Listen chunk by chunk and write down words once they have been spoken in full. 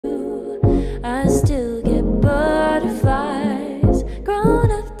I still get butterflies.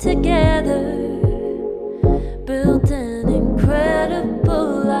 Grown up together, built an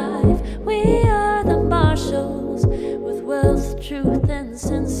incredible life. We are the Marshalls with wealth, truth, and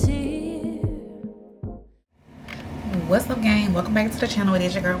sincere. What's up, gang? Welcome back to the channel. It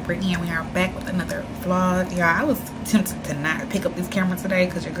is your girl Brittany, and we are back with another vlog. Y'all, I was tempted to not pick up this camera today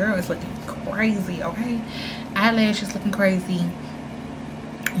because your girl is looking crazy. Okay, eyelashes looking crazy,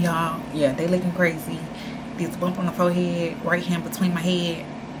 y'all. Yeah, they looking crazy. This bump on the forehead right here between my head,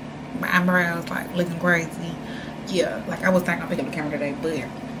 my eyebrows, like looking crazy. Yeah, like I was not gonna pick up the camera today, but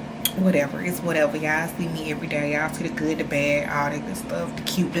whatever, it's whatever. Y'all see me every day. Y'all see the good, the bad, all that good stuff, the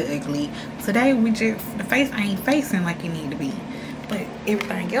cute, the ugly. Today we just, the face ain't facing like it need to be, but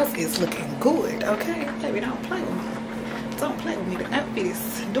everything else is looking good. Okay, baby, don't play with me. Don't play with me. The outfit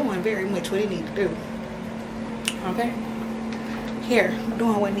is doing very much what it needs to do. Okay, here,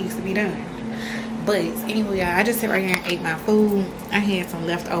 doing what needs to be done. But anyway, y'all, I just sat right here and ate my food. I had some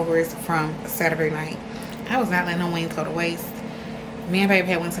leftovers from Saturday night. I was not letting no wings go to waste. Me and baby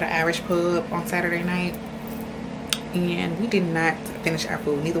had went to the Irish pub on Saturday night, and we did not finish our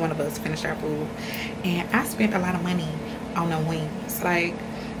food. Neither one of us finished our food, and I spent a lot of money on the wings. Like,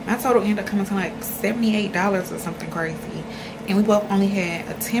 my total ended up coming to like $78 or something crazy, and we both only had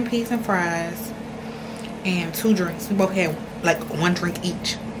a 10-piece and fries and 2 drinks. We both had like 1 drink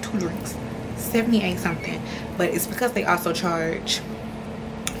each, 2 drinks, 78 something. But it's because they also charge,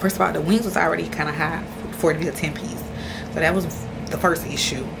 first of all, the wings was already kind of high for it to be a 10-piece, so that was the first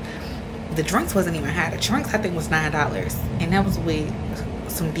issue. The drinks wasn't even high. The drinks I think was $9, and that was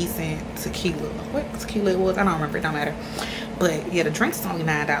with some decent tequila. What tequila it was, I don't remember, it don't matter. But yeah, the drinks is only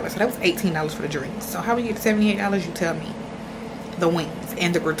 $9, so that was $18 for the drinks. So how we get $78, you tell me? The wings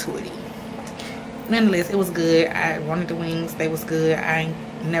and the gratuity. Nonetheless, it was good. I wanted the wings. They was good. I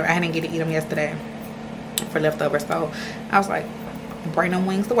didn't get to eat them yesterday for leftovers, so I was like, bring them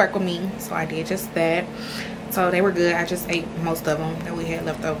wings to work with me. So I did just that. So they were good. I just ate most of them that we had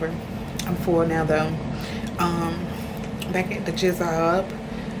left over. I'm full now though. Back at the job.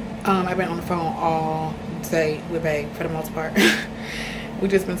 I've been on the phone all day with Babe for the most part. We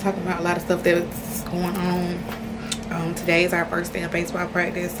just been talking about a lot of stuff that's going on. Today is our first day of baseball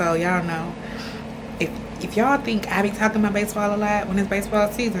practice, so y'all know, if y'all think I be talking about baseball a lot when it's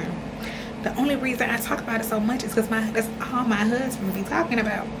baseball season, the only reason I talk about it so much is because that's all my husband be talking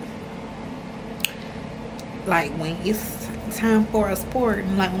about. Like, when it's time for a sport,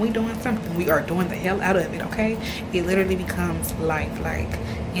 and like when we doing something, we are doing the hell out of it. Okay, it literally becomes life. Like,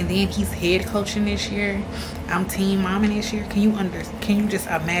 and then he's head coaching this year, I'm team momming this year. Can you just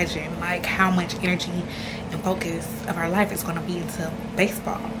imagine like how much energy and focus of our life is going to be into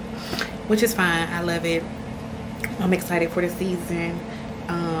baseball, which is fine. I love it. I'm excited for the season.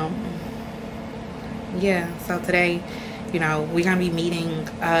 Yeah, so today, you know, we're gonna be meeting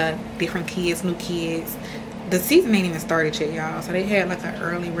different kids, new kids. The season ain't even started yet, y'all, so they had like an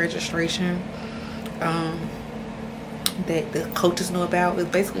early registration that the coaches knew about. It's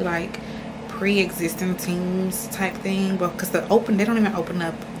basically like pre-existing teams type thing, but because they don't even open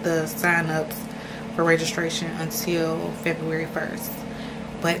up the sign-ups for registration until February 1st.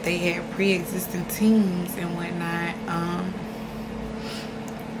 But they had pre-existing teams and whatnot,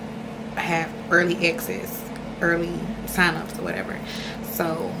 have early access, early sign-ups or whatever.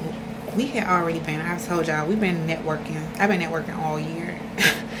 So we had already been, I told y'all, we've been networking. I've been networking all year.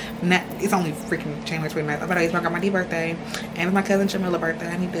 It's only freaking January 29th. But it's my grandma's birthday, and it's my cousin Jamila's birthday.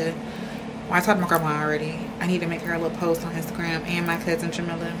 I need to, well, I talked to my grandma already. I need to make her a little post on Instagram, and my cousin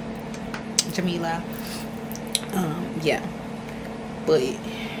Jamila. Yeah. But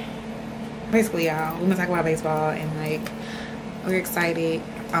basically, y'all, we've been talking about baseball, and like, we're excited.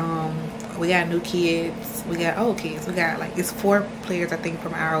 We got new kids, we got old kids, we got like, it's 4 players I think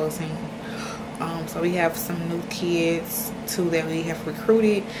from our old team. So we have some new kids too that we have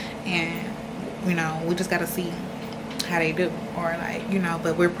recruited, and you know, we just got to see how they do, or like, you know,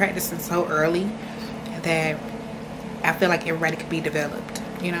 but we're practicing so early that I feel like everybody could be developed,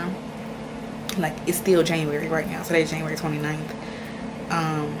 you know. Like, it's still January right now, so today's January 29th.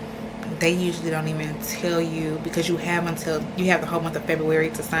 They usually don't even tell you, because you have the whole month of February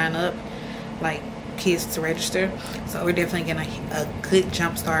to sign up, like, kids to register. So we're definitely getting a good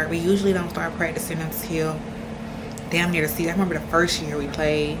jump start. We usually don't start practicing until damn near the season. I remember the first year we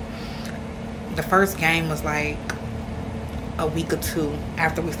played, the first game was like a week or 2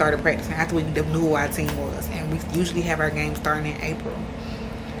 after we started practicing, after we knew who our team was, and we usually have our game starting in April.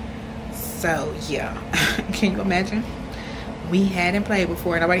 So yeah, can you imagine? We hadn't played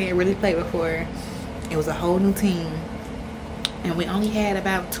before. Nobody had really played before. It was a whole new team. and we only had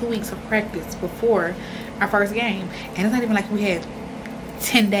about 2 weeks of practice before our first game. And it's not even like we had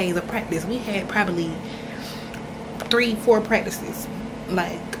 10 days of practice. We had probably 3-4 practices,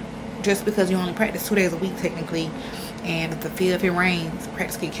 like, just because you only practice 2 days a week technically, and the field, if it rains,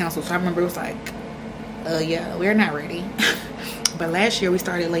 practice get canceled. So I remember it was like, yeah, we're not ready. But last year we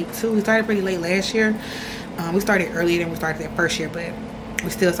started late too. We started pretty late last year. We started earlier than we started that first year, but we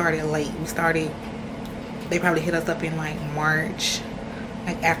still started late. They probably hit us up in like March,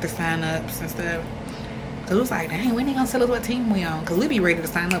 like after sign-ups and stuff. Cause it was like, dang, when they gonna tell us what team we on? Cause we be ready to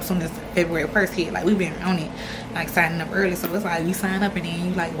sign up soon as February 1st hit. Like, we've been on it, like signing up early. So it's like you sign up and then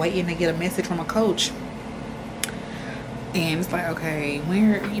you like waiting to get a message from a coach. And it's like, okay,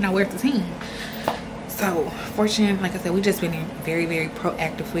 where's the team? So fortunately, like I said, we just been very, very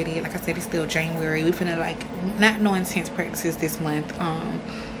proactive with it. Like I said, it's still January. We finna like not no intense practices this month.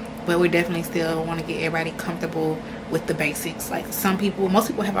 But we definitely still want to get everybody comfortable with the basics. Like most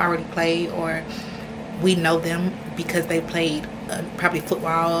people have already played, or we know them because they played probably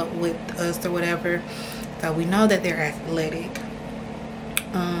football with us or whatever. So we know that they're athletic.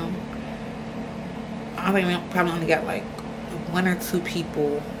 I think we probably only got like 1 or 2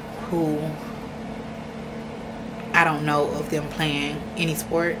 people who I don't know of them playing any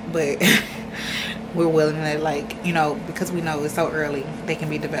sport, but we're willing to, like, you know, because we know it's so early, they can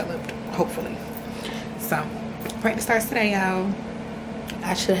be developed, hopefully. So practice starts today, y'all.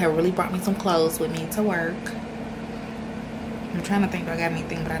 I should have really brought me some clothes with me to work. I'm trying to think if I got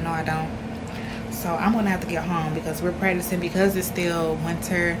anything, but I know I don't. So I'm gonna have to get home because we're practicing, because it's still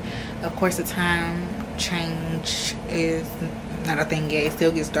winter. Of course, the time change is not a thing yet. It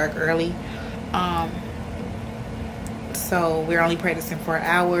still gets dark early. So we're only practicing for an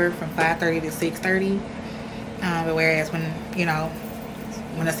hour from 5:30 to 6:30. But whereas when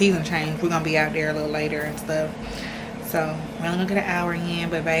the season changes, we're gonna be out there a little later and stuff. So we're only gonna get an hour in,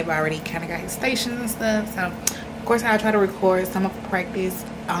 but babe already kind of got his stations and stuff. So of course I'll try to record some of the practice.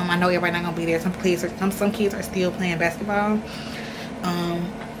 I know everybody not gonna be there. Some kids are still playing basketball.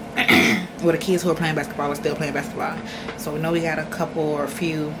 Well, the kids who are playing basketball are still playing basketball. So we know we got a couple or a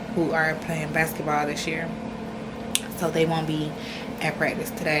few who are playing basketball this year. So they won't be at practice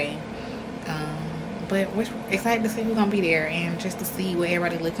today. But we're excited to see who's gonna be there, and just to see what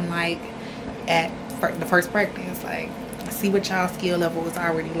everybody looking like at the first practice. Like, see what y'all skill level is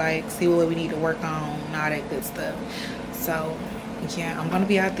already like, see what we need to work on, and all that good stuff. So yeah, I'm gonna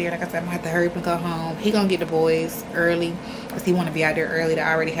be out there. Like I said, I'm gonna have to hurry up and go home. He gonna get the boys early because he want to be out there early to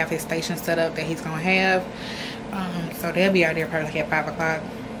already have his station set up that he's gonna have. So they'll be out there probably like at 5 o'clock.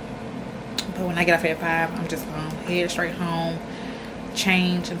 But when I get off at 5, I'm just gonna head straight home,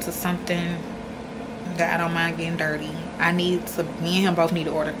 change into something that I don't mind getting dirty. Me and him both need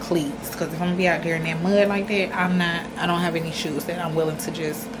to order cleats, because if I'm gonna be out there in that mud like that, I don't have any shoes that I'm willing to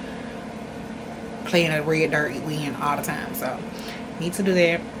just play in a red dirt in all the time. So need to do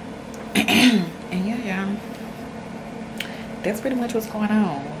that. And yeah, that's pretty much what's going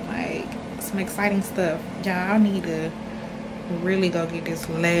on. Like, some exciting stuff. Y'all need to really go get this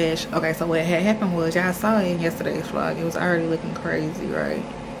lash. Okay, so what had happened was, y'all saw it in yesterday's vlog, it was already looking crazy, right?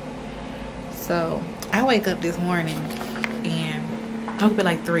 So I wake up this morning and I woke up at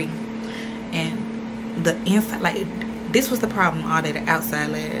like 3, and the inside, like, this was the problem all day, the outside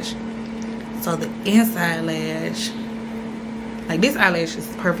lash. So the inside lash, like, this eyelash is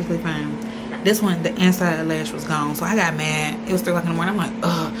perfectly fine. This one, the inside lash was gone. So I got mad. It was 3 o'clock in the morning. I'm like,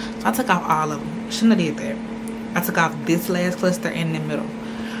 ugh. So I took off all of them. Shouldn't have did that. I took off this last cluster in the middle.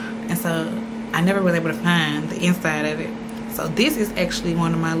 And so I never was able to find the inside of it. So this is actually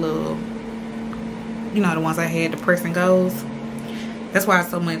one of my little, you know, the ones I had, the press and goes. That's why it's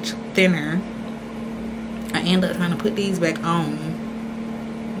so much thinner. I end up trying to put these back on,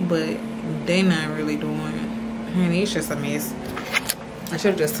 but they not really doing. Honey, it's just a mess. I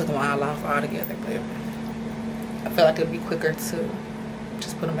should have just took them all off altogether, but I feel like it would be quicker to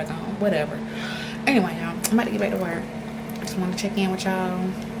just put them back on. Whatever. Anyway, y'all, I'm about to get back to work. I just want to check in with y'all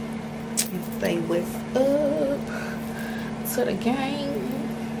and say what's up to the gang.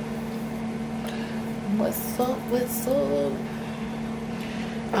 What's up? What's up?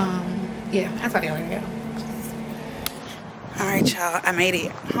 Yeah, that's how they already go. Alright, y'all, I made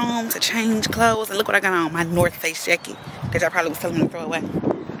it home to change clothes, and look what I got on, my North Face jacket that y'all probably was telling me to throw away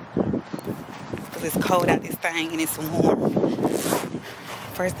because it's cold out this thing and it's warm.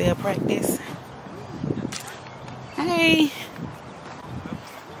 First day of practice. Hey.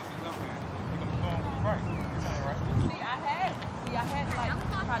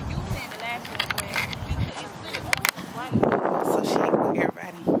 So she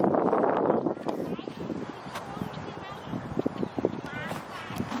everybody.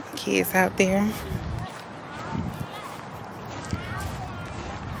 kids out there.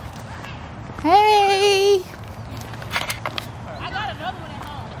 Hey! I got another one at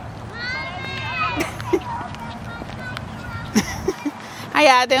home. How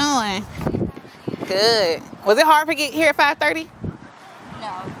y'all doing? Good. Was it hard to get here at 5:30? No, girl,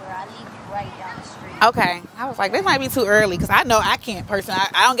 I leave right down the street. Okay. I was like, this might be too early because I know I can't personally.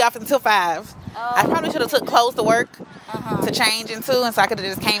 I don't get off until 5. I probably should have took clothes to work to change into, and so I could have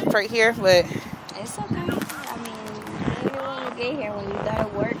just came straight here, but It's okay. I mean, you want to get here when you gotta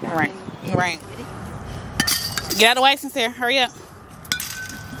work. Right. Right. Get out of the way, Sincere. Hurry up.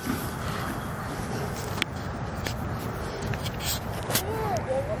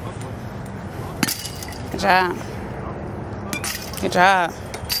 Good job. Good job.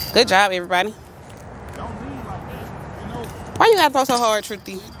 Good job, everybody. Why you gotta throw so hard,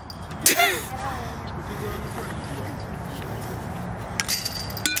 Truthy?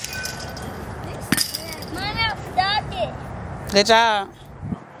 Good job.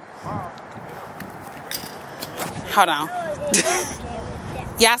 Hold on.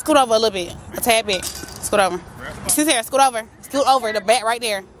 Yeah, scoot over a little bit. A tad bit. Scoot over. Sincere, scoot over. Scoot over. The bat right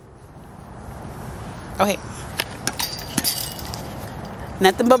there. Go ahead.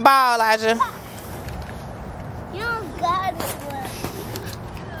 Nothing but ball, Elijah. You got it.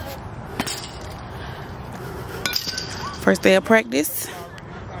 First day of practice.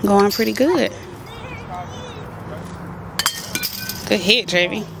 Going pretty good. Good hit,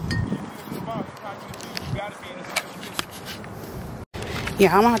 JV.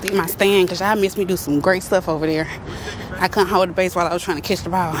 Yeah, I'm gonna have to get my stand because y'all missed me do some great stuff over there. I couldn't hold the base while I was trying to catch the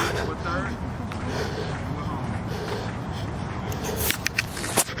ball.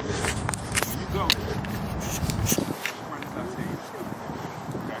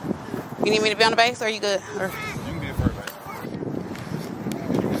 You need me to be on the base or are you good? Or... You can be at first base.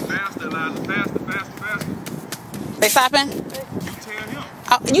 Faster, Elijah. Faster, faster, faster. They stopping? You tell him.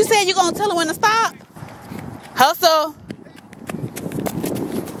 Oh, you said you're gonna tell him when to stop? Hustle.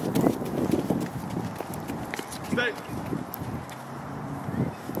 Stay.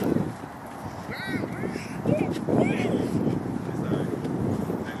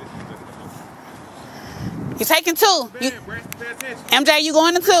 You taking 2. You, Pay attention. MJ, you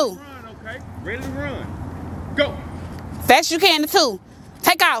going to 2. Run, okay? Ready to run. Go. Fast as you can to 2.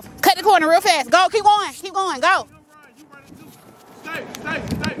 Take off. Cut the corner real fast. Go. Keep going. Keep going. Go. You run it too. Stay, stay,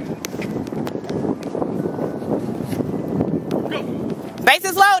 stay. Go. Base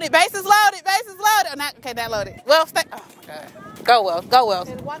is loaded. Base is loaded. Base is loaded. Oh, not, okay, that loaded. Well, stay. Oh, my God. Go, Wells. Go, Wells.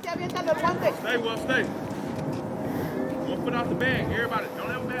 Stay, well, stay. Don't put off the bag. Everybody,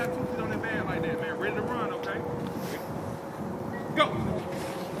 don't ever have 2 feet on that bag like that, man. Ready to run, okay? Go.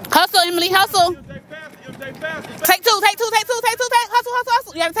 Hustle, Emily. Hustle. You'll take faster. You'll take faster. Take 2. Take 2. Take 2. Take 2. Take. Hustle, hustle,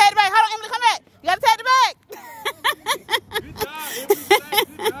 hustle. You got to tag the bag. Hold on, Emily. Come back. You got to tag the bag. Good job.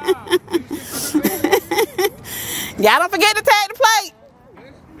 Good job. Y'all don't forget to tag the plate.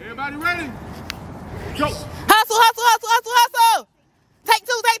 Everybody ready? Go. Hustle, hustle, hustle, hustle, hustle. Take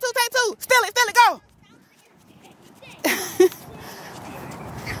 2, take 2, take 2. Steal it, go.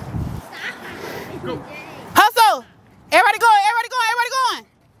 Go. Hustle. Everybody going, everybody going, everybody going.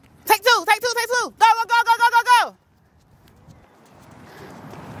 Take 2, take 2, take 2. Go, go, go, go, go, go, go.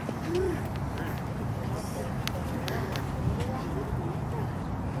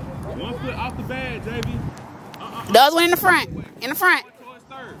 One foot off the bag, JV. The other one in the front. In the front. Towards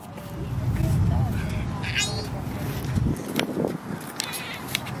third.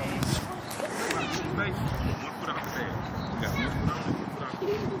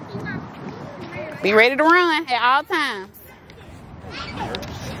 Be ready to run at all times.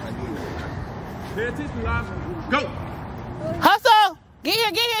 Pay attention, Elijah. Go. Hustle. Get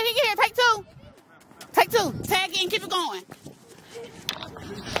here, get here, get here. Take 2. Take 2. Tag in, keep it going.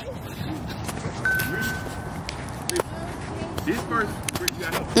 This first,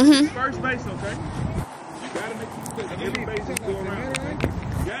 first base, okay? You gotta make every base is go around. Okay?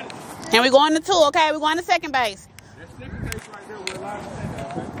 You got it. And we're going to 2, okay? We're going to second base. That second base right there where Elijah's second,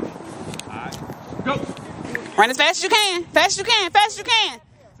 okay? All right. Go. Run as fast as you can. Fast as you can. Fast as you can.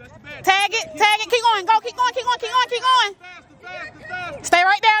 Tag it. Tag it. Keep going. Go. Keep going. Keep going. Keep going. Keep going. Faster. Stay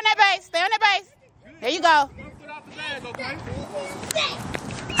right there on that base. Stay on that base. There you go. One foot off the bag, okay?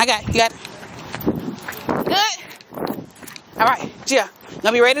 I got it. You got it. Good. All right. Gia,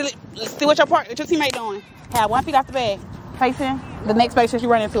 gonna be ready to see what your teammate doing. Have 1 feet off the bag. Facing the next base that you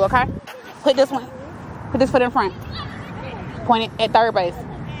run into, okay? Put this one. Put this foot in front. Point it at third base.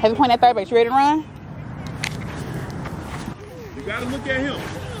 Have you point at third base. You ready to run? You gotta look at him.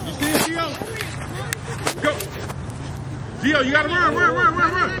 You see him, Gio? Go. Gio, you gotta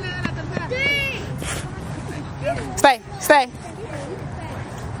run. Stay.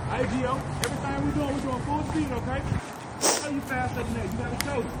 Hey, Gio, everything we're doing full speed, okay? How you faster than that? You gotta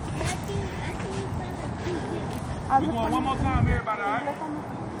show it. We're going one more time, everybody, all right?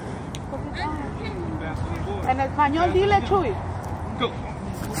 En español, dile, Chuy. Go.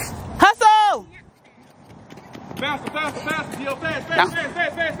 Hustle! Faster, Gio, fast.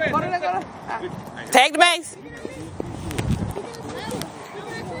 Take the base.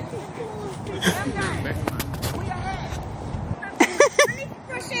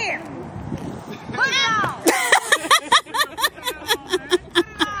 Fresh air.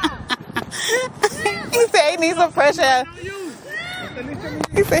 He said he needs some fresh air.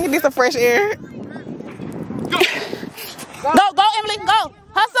 He said he needs some fresh air. Go, Emily, go.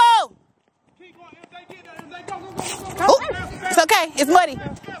 Hustle. Ooh, it's okay. It's muddy.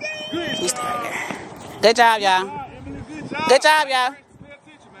 Good job, y'all. Good job, y'all.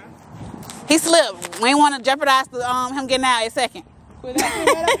 He slipped. We ain't want to jeopardize the, him getting out in a second.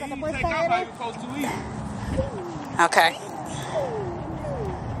 Okay.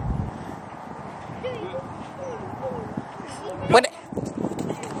 What?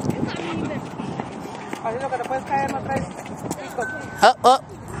 Up.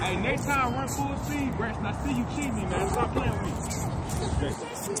 Hey, next time run full speed, Braxton. I see you cheating me, man. Stop playing with me.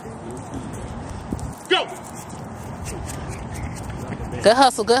 Go! Good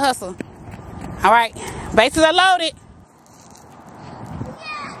hustle. All right. Bases are loaded.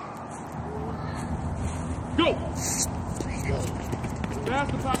 Go!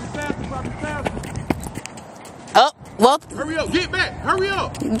 Faster, Poppy. Oh, well. Hurry up, get back. Hurry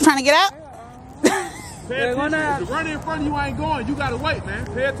up. You trying to get out? Pay attention. If the runner in front of you ain't going, you gotta wait, man.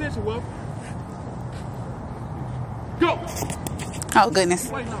 Pay attention, Will. Go! Oh, goodness.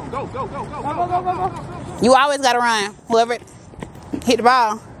 Wait, no. Go. You always got to run. Whoever hit the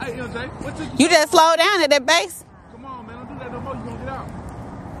ball. Hey, MJ, what You just slow down at that base. Come on, man. Don't do that no more. You're gonna get out.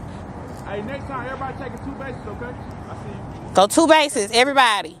 Hey, next time, everybody taking 2 bases, okay? I see you. Go 2 bases,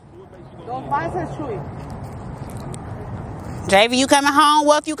 everybody. Dos bases, Chuy. JV, you coming home?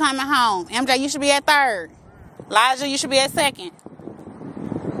 Wolf, you coming home? MJ, you should be at 3rd. Elijah, you should be at 2nd.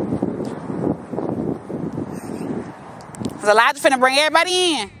 Cause Elijah finna bring everybody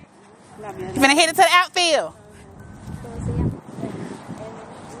in. He finna hit it to the outfield.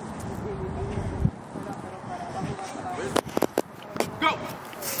 Go!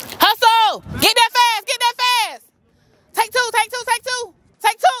 Hustle! Get that fast! Take 2!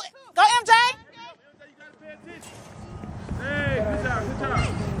 Go, MJ! Hey, good job.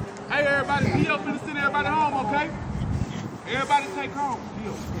 Hey, everybody, P.O. finna send everybody home, okay? Everybody take home.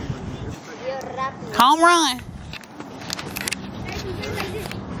 P.O. Home run.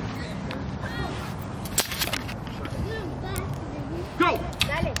 Go!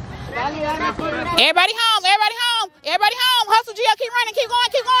 Everybody home. Hustle, Gio, keep running. Keep going.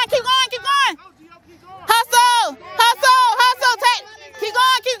 Hustle.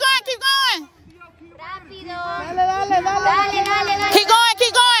 Keep going. Rápido. Keep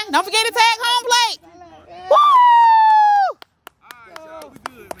going. Don't forget to tag home plate. Woo! Alright, y'all, we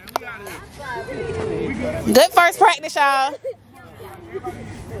good, man. We out of here. Good first practice, y'all. Everybody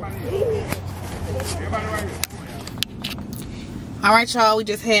right here. All right, y'all. We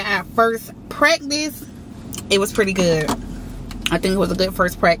just had our first practice. It was pretty good. I think it was a good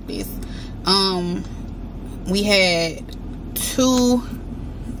first practice. We had 2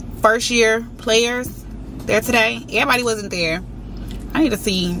 first-year players there today. Everybody wasn't there. I need to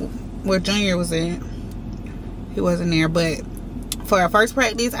see where Junior was at. He wasn't there, but for our first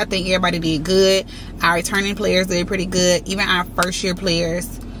practice, I think everybody did good. Our returning players did pretty good. Even our first-year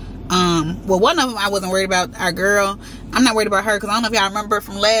players. Well, one of them I wasn't worried about. Our girl, I'm not worried about her because I don't know if y'all remember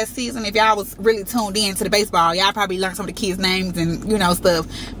from last season. If y'all was really tuned in to the baseball, y'all probably learned some of the kids' names and stuff.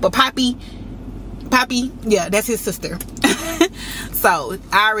 But Poppy, yeah, that's his sister. So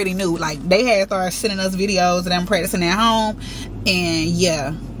I already knew. Like, they had started sending us videos of them practicing at home, and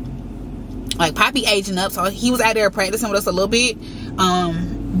yeah, like Poppy aging up. So he was out there practicing with us a little bit.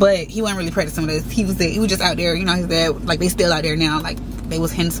 But he wasn't really practicing with us. He was just out there, his dad, like, they still out there now, like they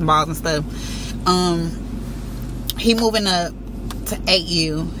was hitting some balls and stuff. He moving up to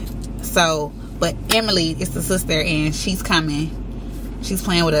 8U. So, but Emily is the sister and she's coming. She's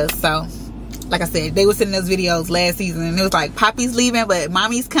playing with us. So, like I said, they were sending us videos last season and it was like, Poppy's leaving, but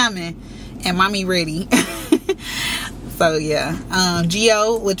Mommy's coming and Mommy ready. So yeah,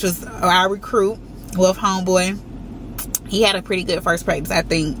 Gio, which was our recruit, Wolf homeboy, he had a pretty good first practice. I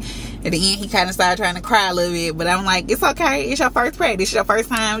think at the end he kind of started trying to cry a little bit, but I'm like, it's okay. It's your first practice. It's your first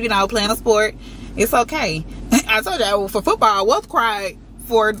time, playing a sport. It's okay. I told you for football, Wolf cried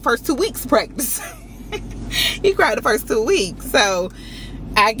for the first 2 weeks practice. He cried the first 2 weeks. So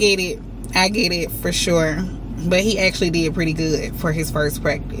I get it for sure. But he actually did pretty good for his first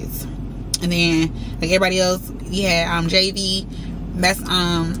practice. And then like everybody else, he had JV. That's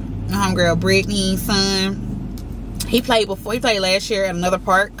my homegirl Brittany's son. He played before. He played last year at another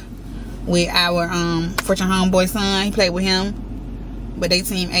park with our Fortune homeboy son. He played with him. But they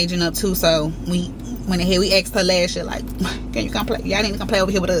team aging up too, so we went ahead. We asked her last year, like, can you come play? Y'all need to come play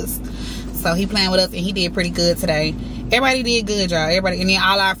over here with us. So he playing with us, and he did pretty good today. Everybody did good, y'all. Everybody, and then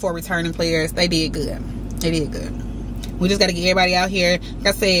all our 4 returning players, they did good. They did good. We just got to get everybody out here.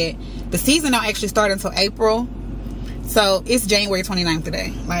 Like I said, the season don't actually start until April. So it's January 29th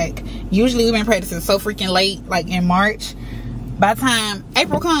today. Like, usually we've been practicing so freaking late, like in March. By the time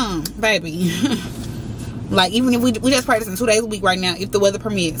April comes, baby. Like, even if we just practicing 2 days a week right now, if the weather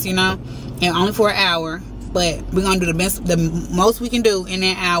permits, you know, and only for an hour. But we're gonna do the most we can do in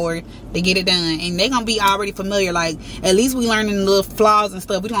that hour to get it done, and they're gonna be already familiar. Like, at least we learning the little flaws and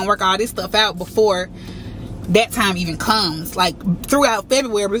stuff. We're gonna work all this stuff out before that time even comes. Like, throughout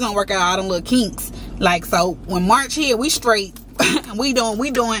February, we're gonna work out all them little kinks. Like, so when March here, we straight. we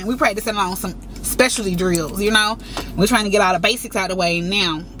practicing on some specialty drills. You know, we're trying to get all the basics out of the way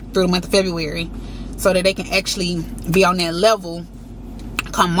now through the month of February, so that they can actually be on that level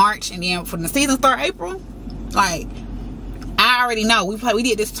come March. And then for the season start April, like, I already know we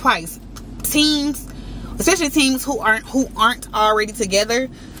did this twice. Teams, especially teams who aren't already together,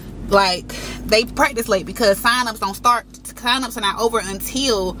 like, they practice late because signups are not over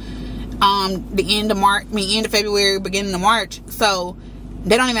until the end of March, end of February, beginning of March. So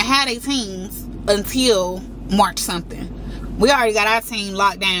they don't even have their teams until March something. We already got our team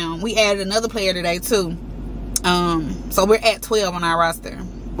locked down. We added another player today too. So we're at 12 on our roster.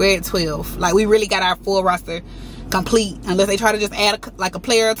 We're at 12. Like, we really got our full roster complete, unless they try to just add a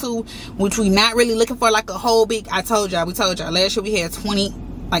player or two, which we not really looking for like a whole big. We told y'all last year we had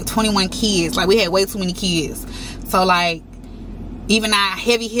 21 kids. Like, we had way too many kids. So like, even our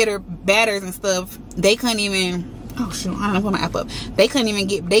heavy hitter batters and stuff, they couldn't even, oh shoot, I don't know, put my app up. They couldn't even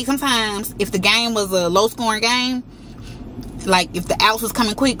get, sometimes if the game was a low scoring game, like if the outs was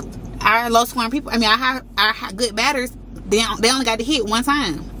coming quick, our low scoring people, our good batters, they only got to hit one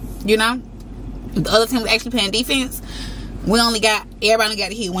time, you know. If the other team was actually playing defense, everybody only got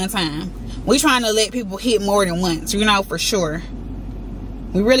to hit one time. We trying to let people hit more than once, you know, for sure.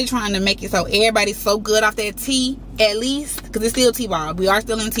 We really trying to make it so everybody's so good off that tee, at least, because it's still T-ball. We are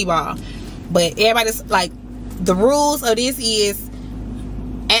still in T-ball. But everybody's, like, the rules of this is,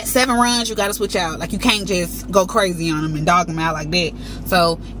 at 7 runs, you got to switch out. Like, you can't just go crazy on them and dog them out like that.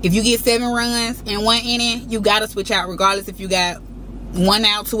 So, if you get 7 runs in 1 inning, you got to switch out, regardless if you got 1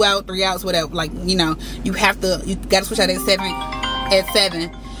 out, 2 out, 3 outs, whatever. Like, you know, you got to switch out at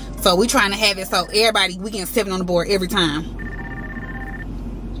 7. So, we trying to have it so everybody, we get 7 on the board every time.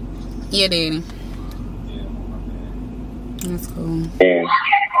 Yeah, Daddy. That's cool. And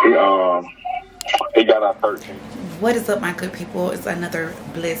he got our 13. What is up, my good people? It's another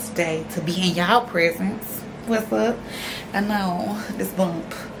blessed day to be in y'all presence. What's up? I know this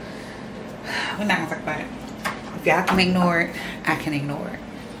bump, we're not gonna talk about it. If y'all can ignore it, I can ignore it,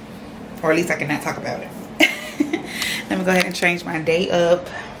 or at least I cannot talk about it. Let me go ahead and change my day up.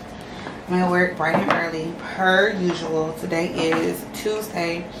 I'm at work bright and early per usual. Today is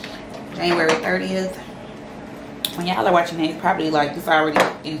Tuesday, January 30th. When y'all are watching it, it's probably like it's already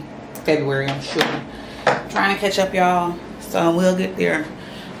in February, I'm sure. Trying to catch up, y'all, so we'll get there.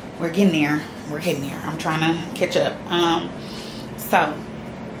 We're getting there. I'm trying to catch up. So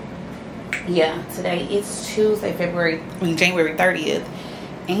yeah, today is Tuesday, January 30th,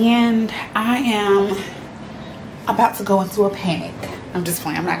 and I am about to go into a panic. I'm just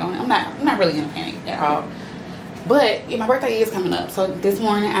playing. I'm not really in a panic at all. But yeah, my birthday is coming up, so this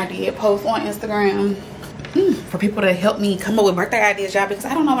morning I did post on Instagram for people to help me come up with birthday ideas, y'all, because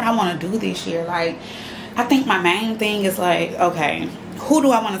I don't know what I want to do this year. Like, I think my main thing is like, okay, who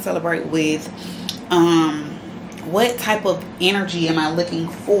do I want to celebrate with? What type of energy am I looking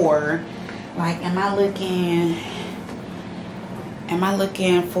for? Like, am I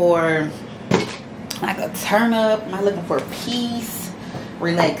looking for like a turn up? Am I looking for peace,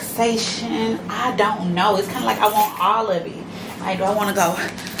 relaxation? I don't know. It's kind of like I want all of it. Like, do I want to go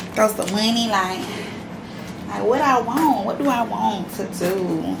throw some money? Like what do I want to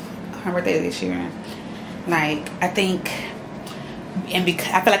do for my birthday this year? Like, I think, and because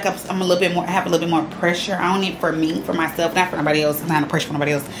I feel like I'm a little bit more, I have a little bit more pressure on it for me, for myself, not for nobody else. It's not a pressure for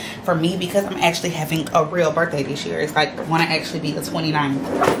nobody else. For me, because I'm actually having a real birthday this year. It's like going to actually be the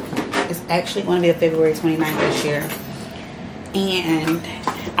 29th. It's actually going to be a February 29th this year. And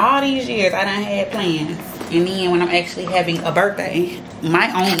all these years I done had plans, and then when I'm actually having a birthday,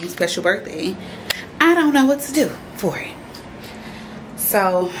 my own special birthday, I don't know what to do for it.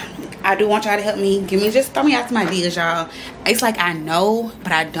 So I do want y'all to help me. Just throw me out some ideas, y'all. It's like I know,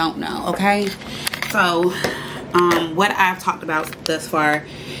 but I don't know, okay? So what I've talked about thus far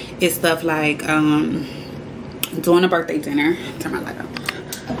is stuff like doing a birthday dinner. Turn my light on.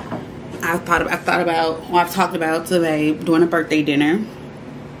 I've talked about today doing a birthday dinner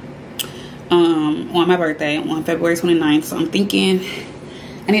on my birthday on February 29th. So I'm thinking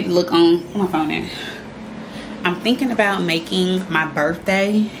I need to look on my phone there. I'm thinking about making my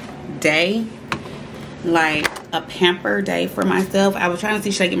birthday day like a pamper day for myself. I was trying to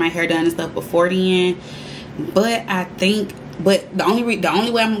see should I get my hair done and stuff before then, but the only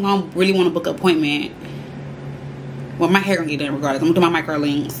way I'm gonna really want to book an appointment, well, my hair gonna get done regardless. I'm gonna do my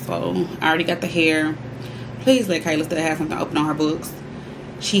microlinks, so I already got the hair. Please let Kayla still have something open on her books.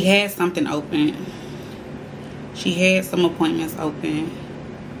 She had something open. She had some appointments open.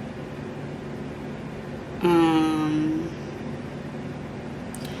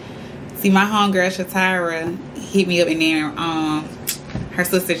 See, my homegirl Shatara hit me up, and then her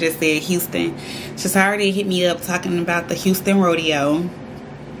sister just said Houston. Shatara did hit me up talking about the Houston rodeo.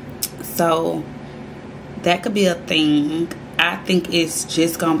 So that could be a thing. I think it's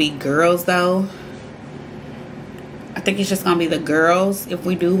just gonna be girls though. I think it's just gonna be the girls if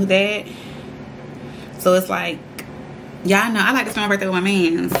we do that. So it's like, y'all know I like to spend my birthday with my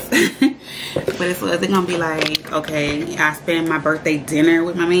mans. But is it gonna be like, okay, I spend my birthday dinner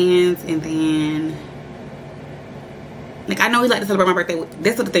with my mans, and then like I know he like to celebrate my birthday.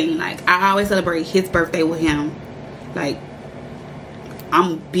 This is the thing, like I always celebrate his birthday with him. Like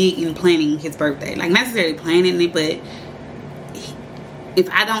I'm big in planning his birthday, like not necessarily planning it, but if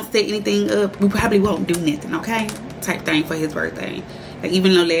I don't set anything up, we probably won't do nothing, okay, type thing for his birthday. Like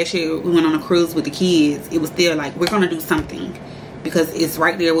even though last year we went on a cruise with the kids, it was still like we're gonna do something because it's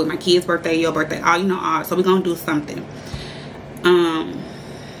right there with my kid's birthday, your birthday, all you know, all. So we're gonna do something.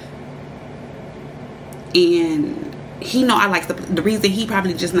 And he know I like the reason he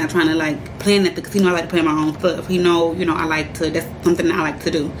probably just not trying to like plan it because he know I like to plan my own stuff. He know, you know, I like to, that's something that I like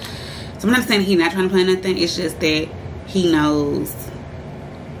to do. So I'm not saying he not trying to plan nothing. It's just that he knows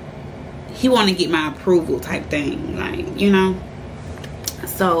he want to get my approval type thing, like, you know.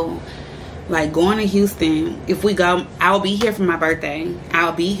 So like going to Houston, if we go, I'll be here for my birthday.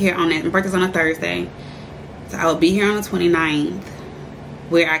 I'll be here on that. My birthday's on a Thursday, so I will be here on the 29th,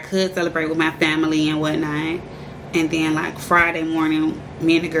 where I could celebrate with my family and whatnot. And then like Friday morning,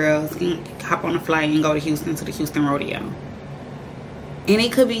 me and the girls can hop on a flight and go to Houston, to the Houston rodeo. And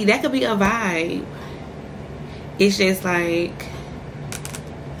it could be, that could be a vibe. It's just like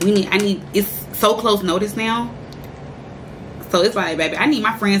it's so close notice now. So it's like, baby, I need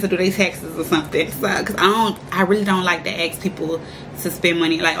my friends to do their taxes or something. So, cause I really don't like to ask people to spend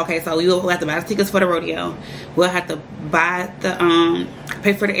money. Like, okay, so we'll have to buy the tickets for the rodeo. We'll have to buy the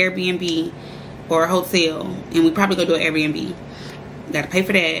pay for the Airbnb or a hotel, and we probably go do an Airbnb. Got to pay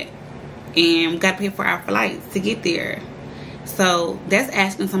for that, and we got to pay for our flights to get there. So that's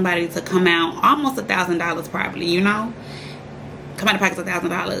asking somebody to come out almost $1,000 probably. You know, come out of pockets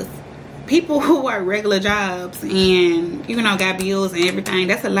 $1,000. People who work regular jobs and, you know, got bills and everything,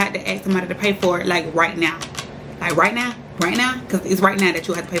 that's a lot to ask somebody to pay for it, like right now. Like right now, because it's right now that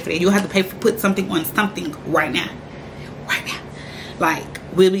you have to pay for that. You have to pay for, put something on something right now. Right now. Like,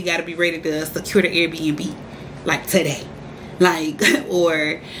 we got to be ready to secure the Airbnb, like today. Like,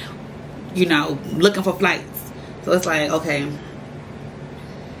 or, you know, looking for flights. So it's like, okay.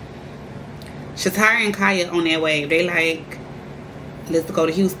 Shatara and Kaya on that wave. They like, let's go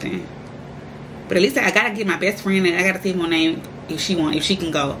to Houston. But at least I gotta get my best friend, and I gotta see her name if she can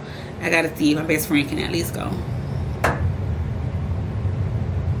go. I gotta see if my best friend can at least go.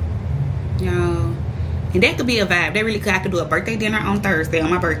 Y'all, and that could be a vibe. That really could. I could do a birthday dinner on Thursday on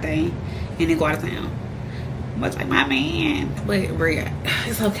my birthday, and then go out of town. Much like my man, but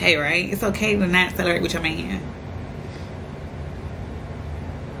it's okay, right? It's okay to not celebrate with your man.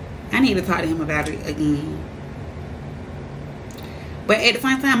 I need to talk to him about it again. But at the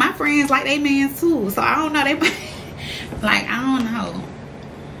same time, my friends like they mans too. So I don't know. They like, I don't know.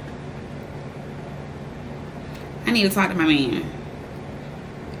 I need to talk to my man.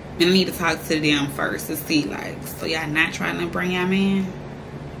 And I need to talk to them first to see, like, so y'all not trying to bring y'all man?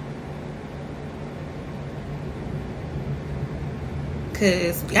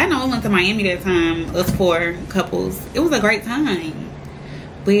 Cause y'all know we went to Miami that time, us 4 couples. It was a great time.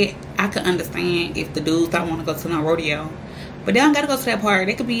 But I could understand if the dudes don't want to go to no rodeo. But they don't gotta go to that party.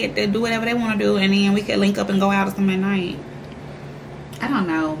 They could be at there, do whatever they want to do, and then we could link up and go out or something at night. I don't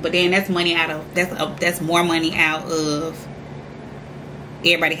know, but then that's money out of that's more money out of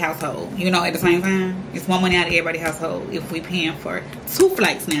everybody's household. You know, at the same time, it's more money out of everybody's household if we paying for 2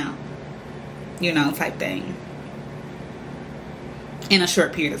 flights now. You know, type thing in a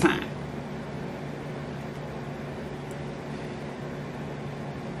short period of time.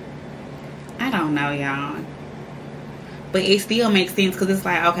 I don't know, y'all. But it still makes sense because it's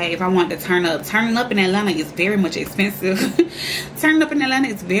like, okay, if I want to turning up in Atlanta is very much expensive. Turning up in Atlanta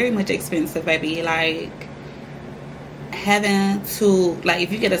is very much expensive, baby. Like, having to, like,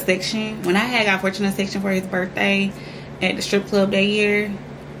 if you get a section, when I had got fortunate section for his birthday at the strip club that year,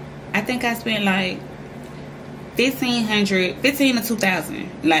 I think I spent like $15 to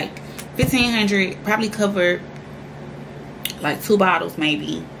 $2,000. Like, $1,500 probably covered like 2 bottles,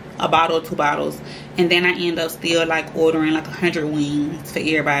 maybe. A bottle or 2 bottles, and then I end up still like ordering like 100 wings for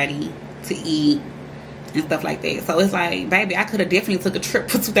everybody to eat and stuff like that. So it's like, baby, I could have definitely took a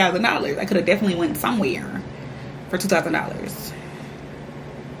trip for $2,000. I could have definitely went somewhere for $2,000.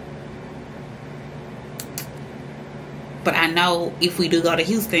 But I know if we do go to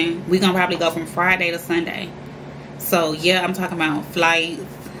Houston, we're gonna probably go from Friday to Sunday. So yeah, I'm talking about flights,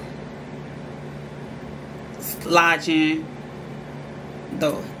 lodging,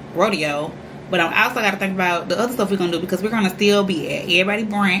 the rodeo, but I also got to think about the other stuff we're gonna do, because we're gonna still be at everybody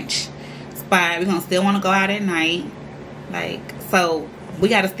brunch spot. We're gonna still want to go out at night, like, so we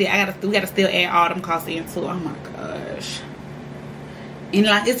gotta still add all them costs into. Oh my gosh. And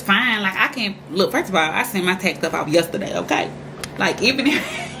like, it's fine, like, I can't look. First of all, I sent my tax stuff out yesterday, okay? Like, even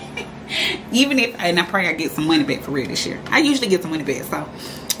if and I pray I get some money back for real this year. I usually get some money back, so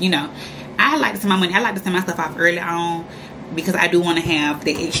you know, I like to send my money. I like to send my stuff off early on, because I do want to have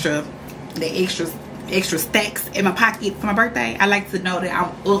the extra stacks in my pocket for my birthday. I like to know that I'm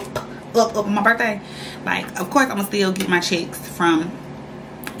up on my birthday. Like, of course, I'm gonna still get my checks from,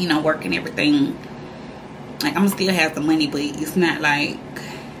 you know, work and everything. Like, I'm gonna still have the money, but it's not like,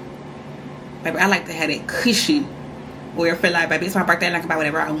 baby, I like to have that cushion where I feel like, baby, it's my birthday, I can buy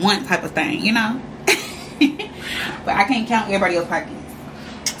whatever I want type of thing, you know. But I can't count everybody else's pockets.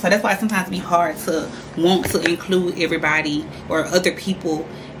 So that's why sometimes it be hard to want to include everybody or other people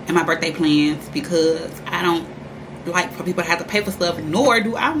in my birthday plans, because I don't like for people to have to pay for stuff, nor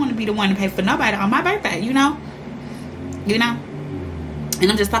do I want to be the one to pay for nobody on my birthday, you know? And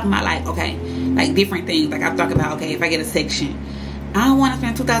I'm just talking about, like, okay, like different things. Like, I'm talking about, okay, if I get a section, I don't want to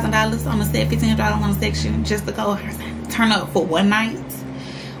spend $2,000 on a set, $1,500 on a section just to go turn up for one night.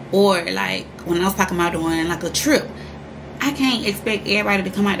 Or like when I was talking about doing like a trip, I can't expect everybody to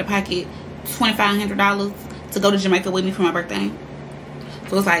come out of the pocket $2,500 to go to Jamaica with me for my birthday.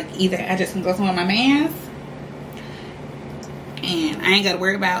 So it's like, either I just can go somewhere with my mans, and I ain't got to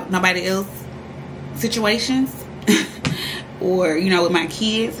worry about nobody else situations. Or, you know, with my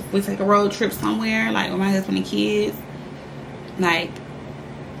kids, if we take a road trip somewhere, like with my husband and kids, like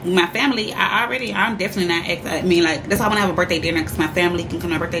my family, I'm definitely not, I mean, like, that's why I want to have a birthday dinner, because my family can come to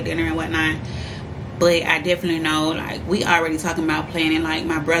my birthday dinner and whatnot. But I definitely know, like, we already talking about planning, like,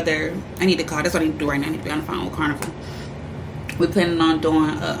 my brother, I need to call, that's what I need to do right now, I need to be on the phone with Carnival. We're planning on doing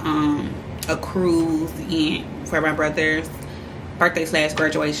a cruise for my brother's birthday /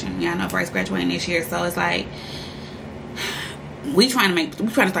 graduation. Yeah, I know Bryce graduating this year, so it's like, we trying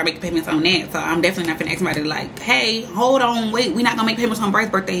to start making payments on that. So I'm definitely not gonna ask somebody like, hey, hold on, wait, we're not gonna make payments on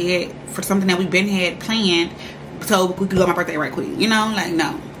Bryce's birthday yet for something that we've had planned, so we can go on my birthday right quick, you know? Like,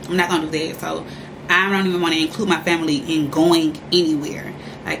 no, I'm not gonna do that. So I don't even want to include my family in going anywhere,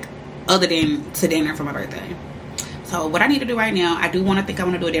 like, other than to dinner for my birthday. So what I need to do right now, I want to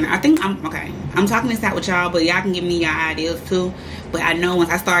do a dinner. I think I'm talking this out with y'all, but y'all can give me your ideas too. But I know when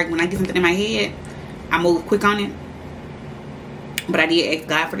I get something in my head, I move quick on it. But I did ask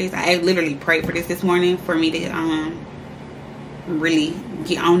God for this. I literally prayed for this morning, for me to really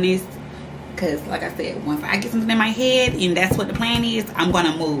get on this. Because like I said, once I get something in my head and that's what the plan is, I'm going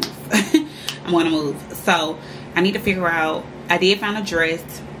to move. I'm going to move. So I need to figure out, I did find a dress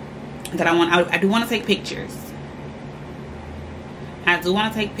that I want. I do want to take pictures. I do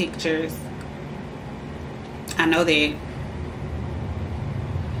want to take pictures. I know that.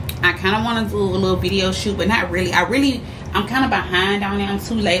 I kind of want to do a little video shoot, but not really. I'm kind of behind on it. I'm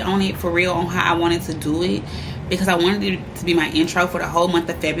too late on it for real on how I wanted to do it, because I wanted it to be my intro for the whole month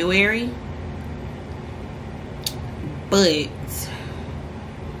of February. But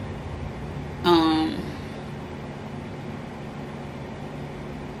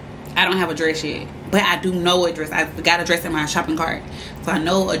I don't have a dress yet, but I do know a dress. I've got a dress in my shopping cart, so I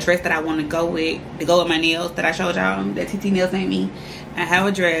know a dress that I want to go with my nails that I showed y'all, that TT Nails made me. I have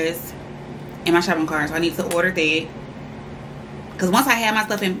a dress in my shopping cart, so I need to order that. because once I have my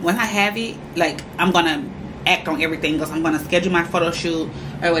stuff in, once I have it, like, I'm gonna act on everything else. I'm gonna schedule my photo shoot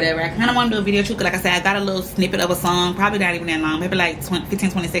or whatever. I kind of want to do a video shoot, because like I said, I got a little snippet of a song, probably not even that long, maybe like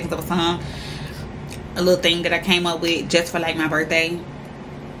 15-20 seconds of a song, a little thing that I came up with just for like my birthday,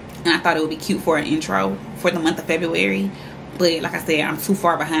 and I thought it would be cute for an intro for the month of February. But like I said, I'm too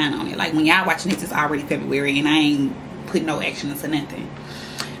far behind on it. Like, when y'all watching this, it's already February and I ain't putting no action into nothing.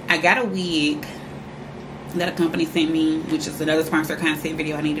 I got a wig that a company sent me, which is another sponsor content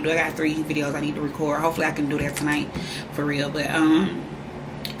video I need to do. I got 3 videos I need to record. Hopefully I can do that tonight for real. But I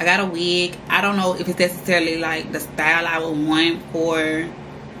got a wig. I don't know if it's necessarily like the style I would want for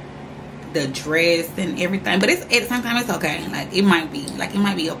the dress and everything, but it's, at the same time, it's okay. Like, it might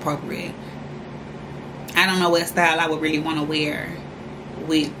be appropriate. I don't know what style I would really want to wear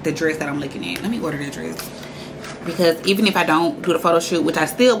with the dress that I'm looking at. Let me order the dress, because even if I don't do the photo shoot, which I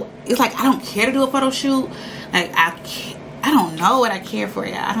still, it's like I don't care to do a photo shoot. Like, I don't know what I care for,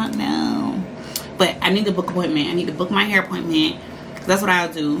 y'all. I don't know, but I need to book an appointment. I need to book my hair appointment. That's what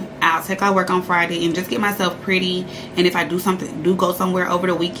I'll do. I'll take out work on Friday and just get myself pretty. And if I do go somewhere over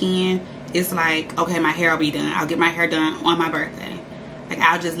the weekend, it's like, okay, my hair will be done. I'll get my hair done on my birthday. Like,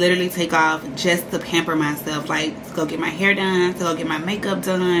 I'll just literally take off just to pamper myself. Like, to go get my hair done, to go get my makeup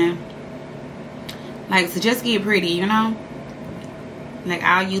done. Like, to just get pretty, you know? Like,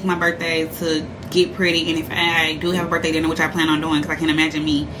 I'll use my birthday to get pretty. And if I do have a birthday dinner, which I plan on doing, because I can't imagine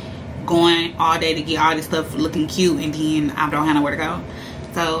me going all day to get all this stuff looking cute and then I don't have nowhere to go.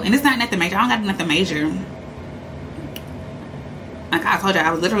 So, and it's not nothing major. I don't got nothing major. Like I told you,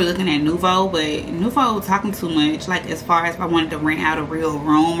 I was literally looking at Nouveau, but Nouveau talking too much. Like, as far as if I wanted to rent out a real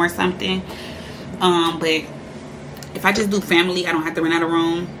room or something. But if I just do family, I don't have to rent out a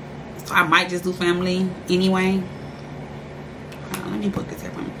room. So I might just do family anyway. Let me book this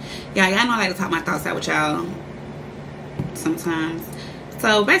appointment. Yeah, y'all know I like to talk my thoughts out with y'all sometimes.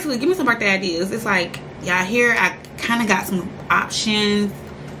 So basically, give me some birthday ideas. It's like, y'all here, I kind of got some options,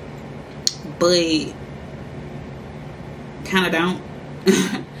 but kind of don't.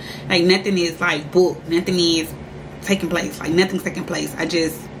 Like, nothing is like booked. Nothing is taking place. Like, nothing's taking place. I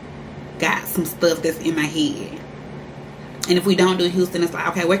just got some stuff that's in my head. And if we don't do Houston, it's like,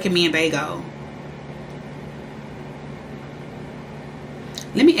 okay, where can me and Bay go?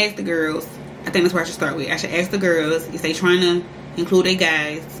 Let me ask the girls. I think that's where I should start with. I should ask the girls if they trying to include their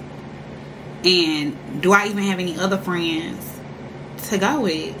guys, and do I even have any other friends to go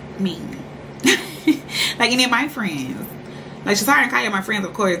with me? Like, any of my friends. Like, Shatara and Kaya are my friends,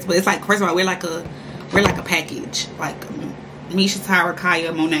 of course, but it's like, first of all, we're like a package. Like, me, Shatara,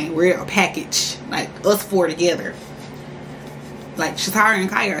 Kaya, Monet, we're a package. Like, us 4 together. Like, Shatara and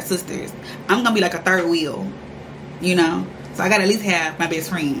Kaya are sisters. I'm gonna be like a third wheel, you know? So I gotta at least have my best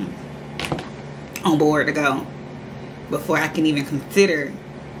friend on board to go before I can even consider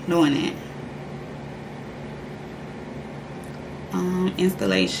doing it.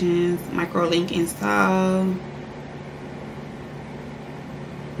 Installations, microlink install.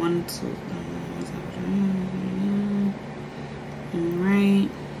 1, 2, 3. Alright.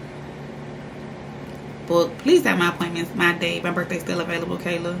 Book. Please have my appointments, my date, my birthday's still available,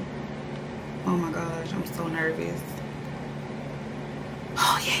 Kayla. Oh my gosh, I'm so nervous.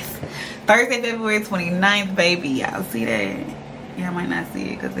 Oh yes. Thursday, February 29th, baby. Y'all see that? Y'all might not see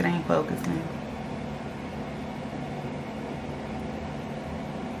it because it ain't focusing.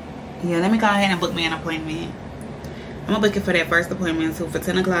 Yeah, let me go ahead and book me an appointment. I'm gonna book it for that first appointment too, for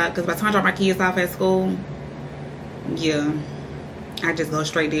 10 o'clock. Because by the time I drop my kids off at school, yeah, I just go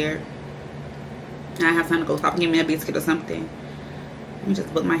straight there. And I have time to go stop and get me a biscuit or something. Let me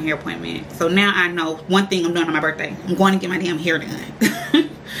just book my hair appointment. So now I know one thing I'm doing on my birthday. I'm going to get my damn hair done.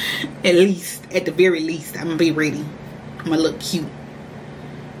 At least, at the very least, I'm gonna be ready. I'm gonna look cute.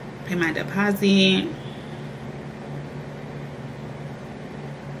 Pay my deposit.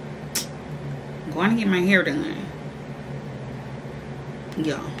 I'm going to get my hair done.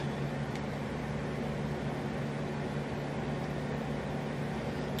 Y'all.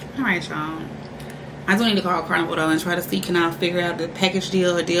 Alright, y'all. I do need to call Carnival though and try to see, can I figure out the package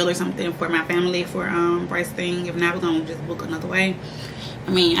deal or something for my family for Bryce thing. If not, we're gonna just book another way. I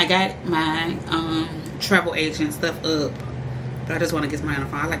mean, I got my travel agent stuff up, but I just want to get somebody on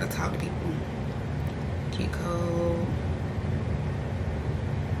the phone. I like to talk to people. Key code.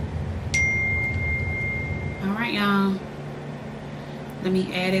 Alright, y'all. Let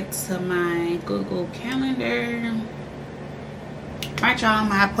me add it to my Google Calendar. Alright, y'all,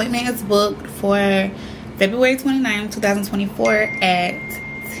 my appointment is booked for February 29, 2024 at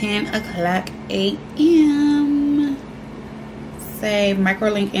 10 o'clock a.m. Say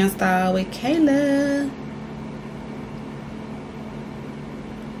microlink install with Kayla.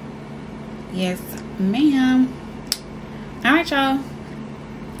 Yes, ma'am. All right, y'all.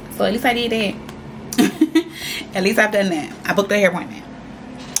 So at least I did that. At least I've done that. I booked a hair appointment.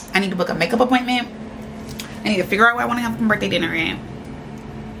 I need to book a makeup appointment. I need to figure out where I want to have my birthday dinner at.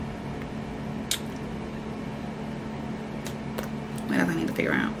 What else I need to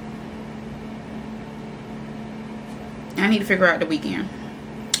figure out? I need to figure out the weekend.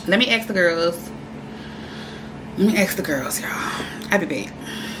 Let me ask the girls. Let me ask the girls, y'all. I'll be back.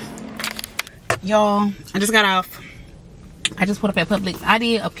 Y'all, I just got off. I just pulled up at Publix. I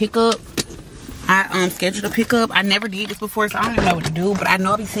did a pickup. I scheduled a pickup. I never did this before, so I don't even know what to do. But I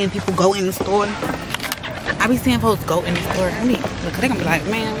know I be seeing people go in the store. I be seeing folks go in the store. I mean, look, they're gonna be like,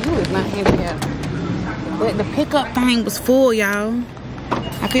 man, you is not handicapped. But the pickup thing was full, y'all.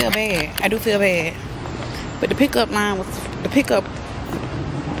 I feel bad. I do feel bad. But the pickup line was the pickup.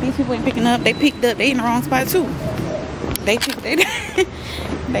 These people ain't picking up. They picked up. They in the wrong spot too. They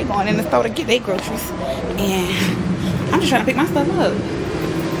going in the store to get their groceries, and I'm just trying to pick my stuff up.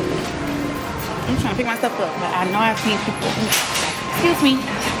 I'm trying to pick my stuff up, but I know I've seen people. Excuse me.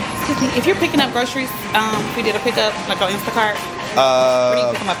 If you're picking up groceries, if you did a pickup like on Instacart, where do you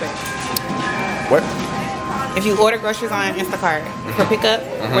pick them up at? What? If you order groceries on Instacart for pickup,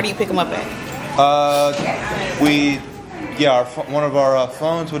 where do you pick them up at? One of our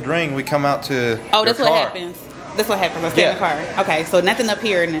phones would ring. We come out to. Oh, that's your what car. happens. That's what happens. I stay in the car. Okay, so nothing up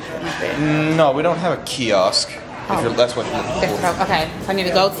here and nothing like that. No, we don't have a kiosk. That's what you're looking for. Okay, so I need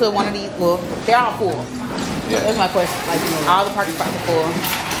to go to one of these. Well, they're all full. Yeah. That's my question. Like, all the parking spots are full.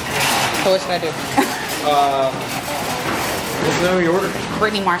 So what should I do? What's the name of your order?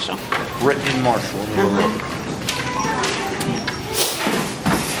 Brittany Marshall. Brittany Marshall.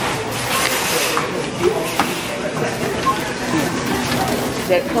 Is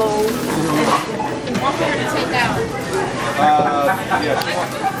that cold?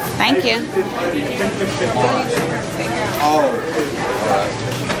 Thank you.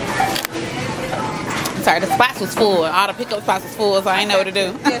 Sorry, the spots was full. All the pickup spots was full, so I didn't know what to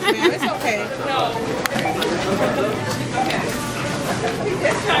do. Yes, ma'am. It's okay.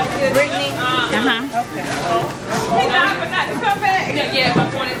 Brittany? Uh-huh.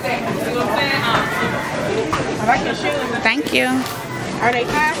 I like your shoes. Thank you. Are they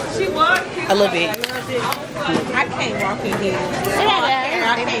high? A little bit. I can't walk in here.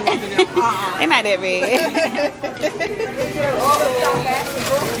 They're not that bad.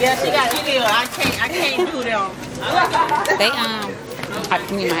 Yeah, she got skill. I can't do them. They I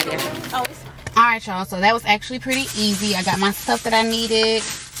need my hair. Alright, y'all, so that was actually pretty easy. I got my stuff that I needed.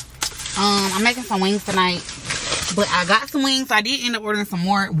 I'm making some wings tonight, but I got some wings, so I did end up ordering some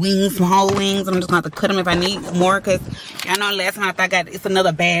more wings, some whole wings. I'm just gonna have to cut them if I need more, because y'all know last time I got it's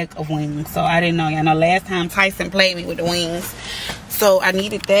another bag of wings, so I didn't know. Y'all know last time Tyson played me with the wings, so I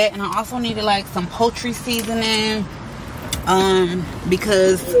needed that. And I also needed like some poultry seasoning,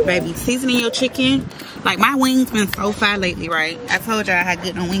 because baby, seasoning your chicken, like my wings been so fire lately, right? I told y'all how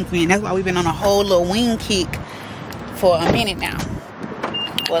good the wings been. That's why we've been on a whole little wing kick for a minute now.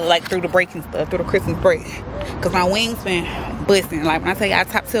 Well, like through the break and stuff, through the Christmas break, because my wings been busting. Like when I tell you I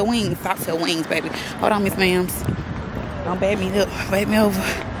top tier wings, baby. Hold on, Miss Ma'ams, don't bad me up, bad me over.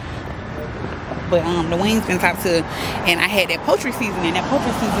 But the wings been top tier, and I had that poultry seasoning. That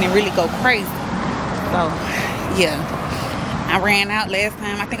poultry seasoning really go crazy. So yeah, I ran out last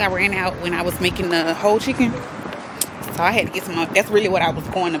time. I think I ran out when I was making the whole chicken. So I had to get some. That's really what I was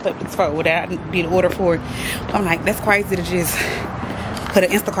going to Publix for. What I did order for. I'm like, that's crazy to just put an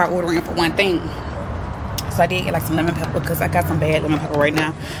Instacart order in for one thing. So I did get like some lemon pepper, because I got some bad lemon pepper right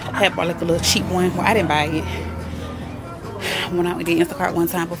now. I had bought like a little cheap one. Well, I didn't buy it. When I did Instacart one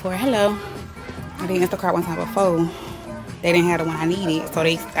time before. Hello. I did Instacart one time before. They didn't have the one I needed, so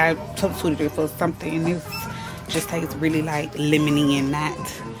I substituted it for something. And it just tastes really like lemony and not.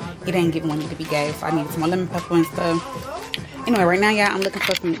 It ain't giving one to be gay, so I needed some more lemon pepper and stuff. Anyway, right now, y'all, I'm looking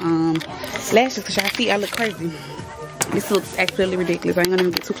for some lashes, because y'all see I look crazy. This looks absolutely ridiculous. I ain't gonna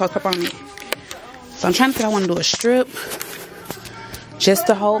even get too close up on it. So I'm trying to see if I want to do a strip just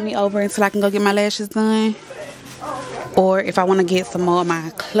to hold me over until I can go get my lashes done, or if I want to get some more of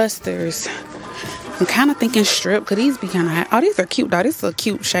my clusters. I'm kind of thinking strip, because these be kind of high. Oh, these are cute though. This is a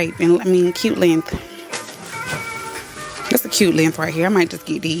cute shape, and I mean cute length. That's a cute length right here. I might just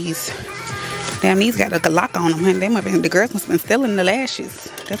get these. Damn, these got like a lock on them, honey. They must be, the girls must have been stealing the lashes.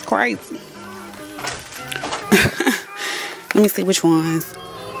 That's crazy. Let me see which ones.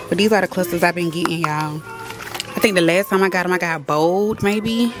 But these are the clusters I've been getting, y'all. I think the last time I got them, I got bold,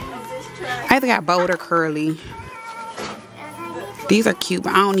 maybe. I either got bold or curly. These are cute,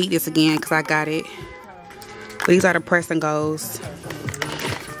 but I don't need this again because I got it. But these are the press and goes.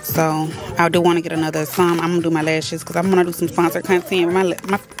 So I do want to get another I'm gonna do my lashes because I'm gonna do some sponsored content. My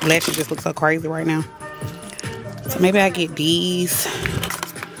lashes just look so crazy right now. So maybe I get these,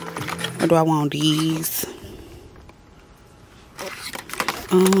 or do I want these?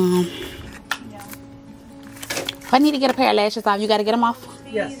 If I need to get a pair of lashes off, you gotta get them off?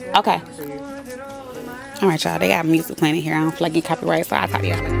 Yes. Okay. All right, y'all. They got music playing in here. I don't feel like getting copyright, so I'll talk to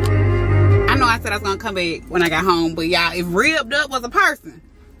y'all later. I know I said I was gonna come back when I got home, but y'all, if ribbed up was a person,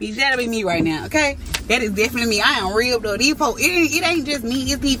 bitch, that'll be me right now, okay? That is definitely me. I am ribbed up. These folks, it ain't just me,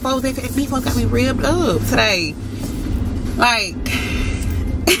 it's these folks. These folks got me ribbed up today. Like,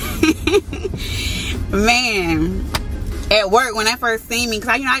 man, at work when they first seen me,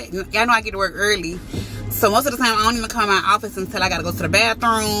 because y'all know I get to work early. So most of the time I don't even come to my office until I gotta go to the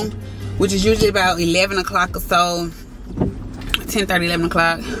bathroom, which is usually about 11 o'clock or so, 10:30, 11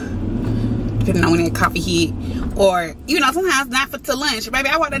 o'clock, depending on when that coffee hit. Or, you know, sometimes not for till lunch. Baby,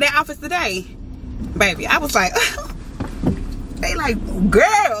 I walked to that office today. Baby, I was like, they like,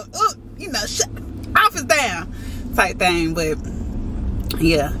 girl, you know, shut office down type thing. But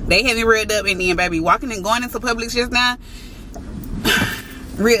yeah, they had me reeled up, and then baby, walking and going into Publix just now,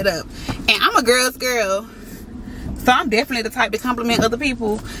 reeled up. And I'm a girl's girl, so I'm definitely the type to compliment other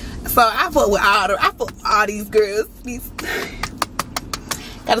people. So I fuck with all these girls.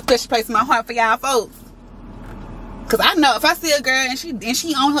 Got a special place in my heart for y'all folks. Cause I know if I see a girl and she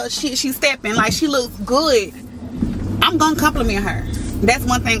on her shit, she stepping like she looks good, I'm gonna compliment her. That's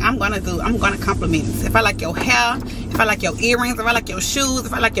one thing I'm gonna do. I'm gonna compliment. If I like your hair, if I like your earrings, if I like your shoes,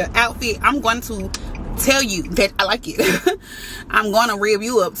 if I like your outfit, I'm going to tell you that I like it. I'm gonna rib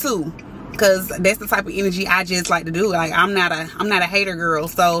you up too, cause that's the type of energy I just like to do. Like I'm not a hater girl.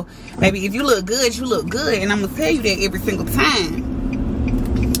 So baby, if you look good, you look good, and I'm gonna tell you that every single time.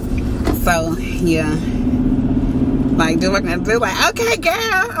 So yeah, like do like okay,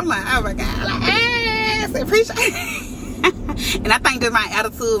 girl. I'm like, oh my god, like ass, appreciate it. And I think that's my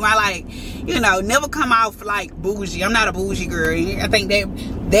attitude. My, like, you know, never come off like bougie. I'm not a bougie girl. I think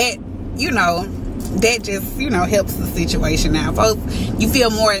that you know, that just, you know, helps the situation. Now folks, you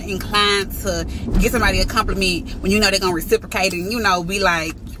feel more inclined to give somebody a compliment when you know they're gonna reciprocate and, you know, be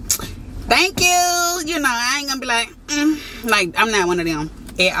like, thank you. You know, I ain't gonna be like like I'm not one of them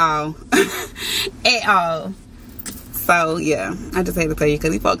at all. At all. So yeah, I just had to tell you,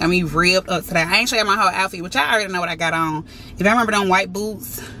 because these folks got me ripped up today. I ain't show you my whole outfit, which I already know what I got on. If I remember them white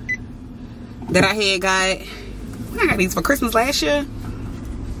boots that I had got, I got these for Christmas last year.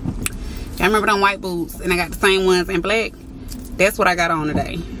 I remember them white boots, and I got the same ones in black. That's what I got on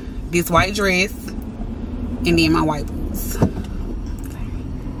today. This white dress, and then my white boots.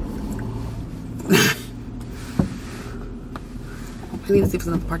 I need to see if there's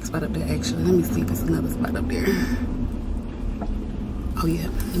another parking spot up there, actually. Let me see if there's another spot up there. Oh yeah,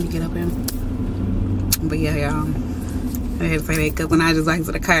 let me get up there. But yeah, y'all, I had to say that because when I just got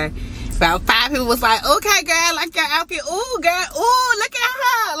to the car, about 5 people was like, okay girl, I like your outfit. Ooh girl, ooh, look at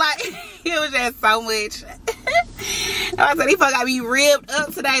her. Like, it was just so much. I said, these folks got me ribbed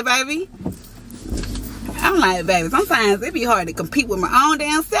up today, baby. I'm like, baby, sometimes it be hard to compete with my own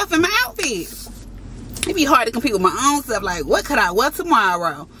damn self in my outfit. It be hard to compete with my own self. Like, what could I wear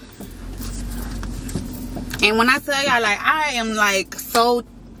tomorrow? And when I tell y'all, like, I am like so,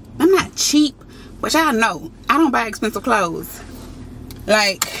 I'm not cheap, but y'all know I don't buy expensive clothes.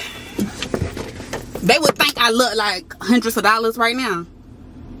 Like, they would think I look like hundreds of dollars right now.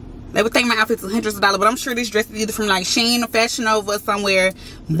 They would think my outfits are hundreds of dollars, but I'm sure this dress is either from like Shein or Fashion Nova somewhere.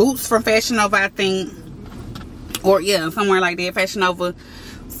 Boots from Fashion Nova, I think. Or yeah, somewhere like that, Fashion Nova.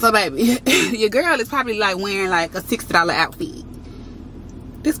 So baby, your girl is probably like wearing like a $60 outfit.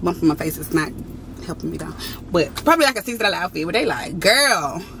 This bump on my face is not helping me down, but probably like a $60 outfit. But they like,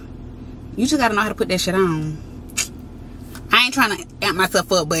 girl, you just gotta know how to put that shit on. I ain't trying to amp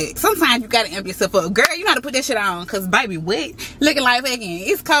myself up, but sometimes you gotta amp yourself up. Girl, you know how to put that shit on, cause baby, what? Looking like fucking,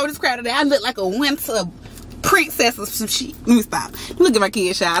 it's cold, it's crowded today. I look like a winter princess or some shit. Let me stop. Look at my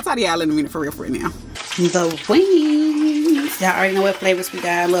kid shot. I'll talk to y'all in a minute for real now. The wings. Y'all already know what flavors we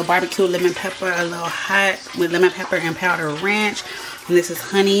got. A little barbecue lemon pepper, a little hot with lemon pepper and powder ranch. And this is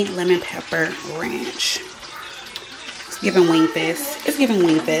honey lemon pepper ranch. It's giving wing fest. It's giving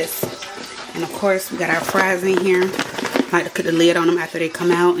wing fest. And of course, we got our fries in here. I like to put the lid on them after they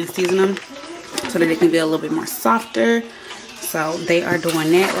come out and season them so that they can be a little bit more softer. So they are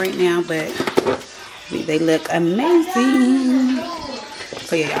doing that right now, but they look amazing.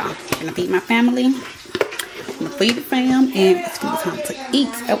 So yeah, y'all, I'm gonna feed my family. I'm gonna feed the fam, and it's gonna be time to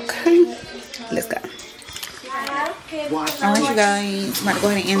eat. Okay, let's go. Alright, you guys, I'm about to go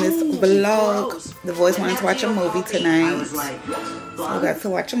ahead and end this vlog. The boys wanted to watch a movie tonight. So we got to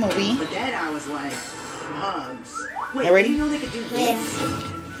watch a movie. But then I was like, hugs. Wait, You ready? you know they could do this?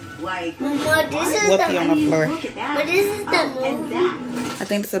 Like, But this is Whoopie on the floor. look at that. But this is the And movie. that. I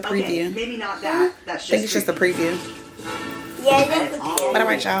think it's a Okay, preview. maybe not that. That's I think it's just a preview. Yeah, that's the But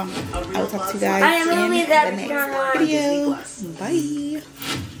alright, y'all. I will talk to you guys I am in movie the that's next not- video. Bye.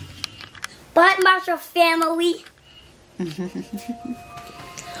 But Marshall family.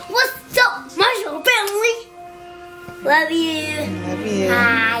 What's up, Marshall family? Love you. Love you.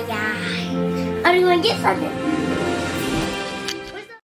 Hi, guys. I'm gonna get something.